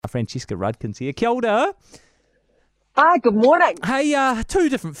Francesca Rudkins here. Kia ora. Hi, good morning. Hey, two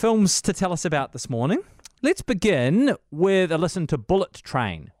different films to tell us about this morning. Let's begin with a listen to Bullet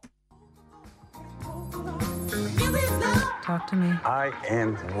Train. Talk to me. I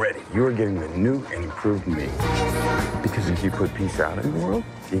am ready. You are getting the new and improved me. Because if you put peace out in the world,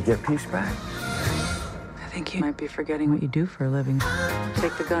 you get peace back. I think you might be forgetting what you do for a living.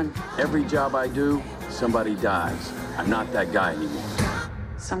 Take the gun. Every job I do, somebody dies. I'm not that guy anymore.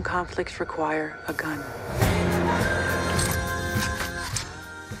 Some conflicts require a gun.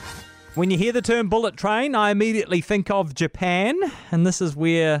 When you hear the term Bullet Train, I immediately think of Japan, and this is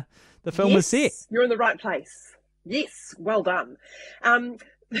where the film is set. You're in the right place. Yes, well done.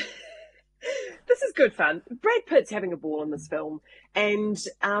 This is good fun. Brad Pitt's having a ball in this film, and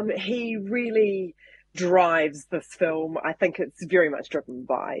he really drives this film. I think it's very much driven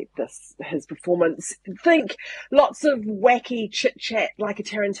by his performance. Think lots of wacky chit-chat like a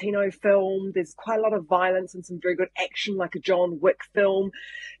Tarantino film. There's quite a lot of violence and some very good action like a John Wick film.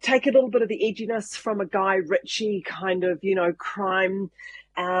 Take a little bit of the edginess from a Guy Ritchie kind of, crime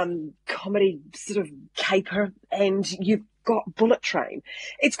comedy sort of caper, and you've got Bullet Train.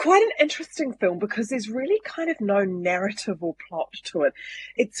 It's quite an interesting film because there's really kind of no narrative or plot to it.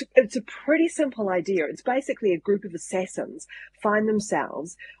 It's a pretty simple idea. It's basically a group of assassins find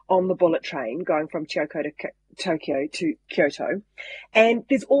themselves on the bullet train going from Tokyo to Kyoto, and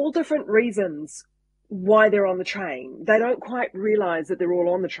there's all different reasons why they're on the train. They don't quite realize that they're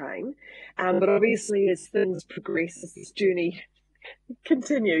all on the train, but obviously as things progress, as this journey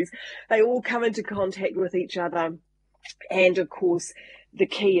continues, they all come into contact with each other. And of course, the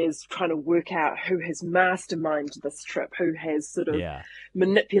key is trying to work out who has masterminded this trip, who has sort of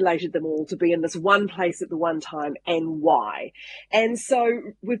manipulated them all to be in this one place at the one time, and why. And so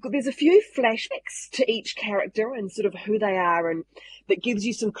there's a few flashbacks to each character and sort of who they are, and that gives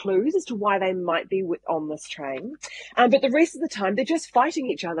you some clues as to why they might be on this train. But the rest of the time, they're just fighting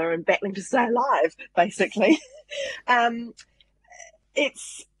each other and battling to stay alive, basically.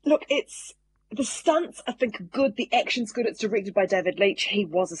 The stunts, I think, are good. The action's good. It's directed by David Leitch. He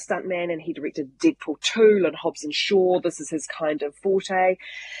was a stuntman and he directed Deadpool 2 and Hobbs and Shaw. This is his kind of forte.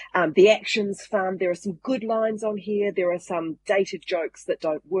 The action's fun. There are some good lines on here. There are some dated jokes that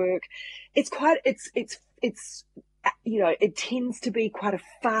don't work. It tends to be quite a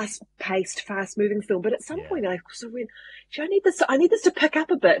fast-paced, fast-moving film. But at some point, I sort of went, I need this to pick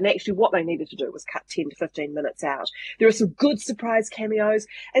up a bit. And actually what they needed to do was cut 10 to 15 minutes out. There are some good surprise cameos.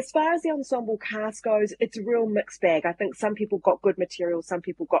 As far as the ensemble cast goes, it's a real mixed bag. I think some people got good material. Some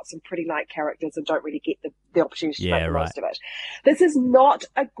people got some pretty light characters and don't really get the opportunity to make the most of it. This is not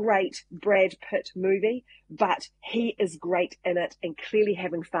a great Brad Pitt movie, but he is great in it and clearly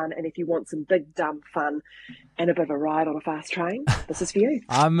having fun. And if you want some big, dumb fun and a bit of a ride on a fast train, this is for you.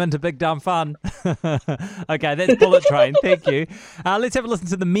 I'm into big, dumb fun. Okay, that's Bullet Train. Thank you. Let's have a listen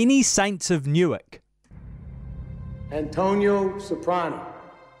to The Many Saints of Newark. Antonio Soprano.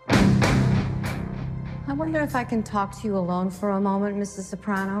 I wonder if I can talk to you alone for a moment, Mrs.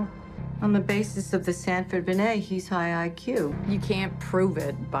 Soprano. On the basis of the Sanford Binet, he's high IQ. You can't prove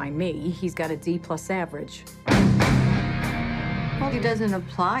it by me. He's got a D+ average. Well, he doesn't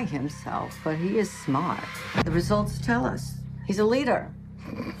apply himself, but he is smart. The results tell us he's a leader.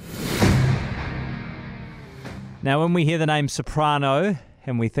 Now, when we hear the name Soprano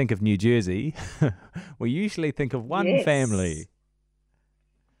and we think of New Jersey, we usually think of one family.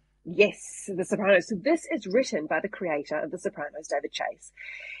 Yes, The Sopranos. So this is written by the creator of The Sopranos, David Chase.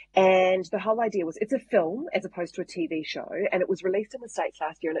 And the whole idea was it's a film as opposed to a TV show, and it was released in the States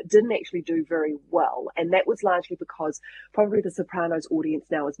last year, and it didn't actually do very well. And that was largely because probably the Sopranos audience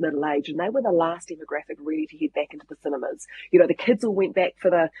now is middle-aged, and they were the last demographic really to head back into the cinemas. The kids all went back for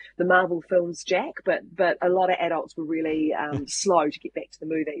the Marvel films, Jack, but a lot of adults were really slow to get back to the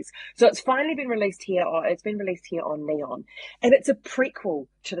movies. So it's finally been released here. It's been released here on Neon, and it's a prequel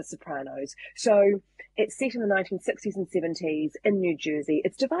to The Sopranos. So it's set in the 1960s and 70s in New Jersey.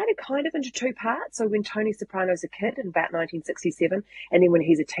 It's divided kind of into two parts. So when Tony Soprano's a kid in about 1967, and then when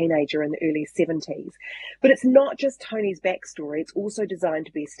he's a teenager in the early 70s. But it's not just Tony's backstory. It's also designed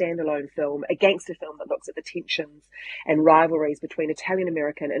to be a standalone film, a gangster film that looks at the tensions and rivalries between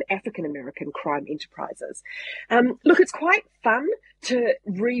Italian-American and African-American crime enterprises. Look, it's quite fun to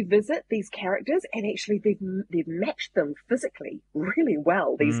revisit these characters, and actually they've matched them physically really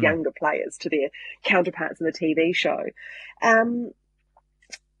well, these younger players, to their counterparts in the TV show.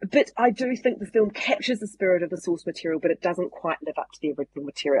 But I do think the film captures the spirit of the source material, but it doesn't quite live up to the original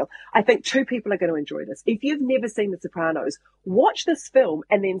material. I think two people are going to enjoy this. If you've never seen The Sopranos, watch this film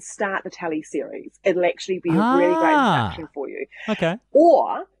and then start the telly series. It'll actually be a really great introduction for you. Okay.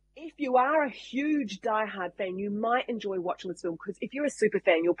 Or you are a huge diehard fan, you might enjoy watching this film, because if you're a super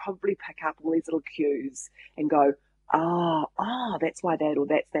fan, you'll probably pick up all these little cues and go, that's why that, or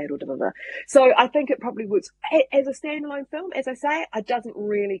that's that, or da-da-da. So I think it probably works. As a standalone film, as I say, it doesn't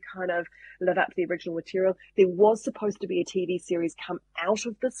really kind of live up to the original material. There was supposed to be a TV series come out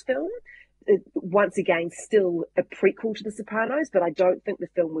of this film. Once again, still a prequel to The Sopranos, but I don't think the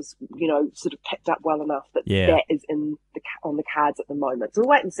film was, sort of picked up well enough that that is on the cards at the moment. So we'll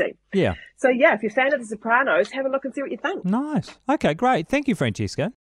wait and see. Yeah. So yeah, if you're a fan of The Sopranos, have a look and see what you think. Nice. Okay, great. Thank you, Francesca.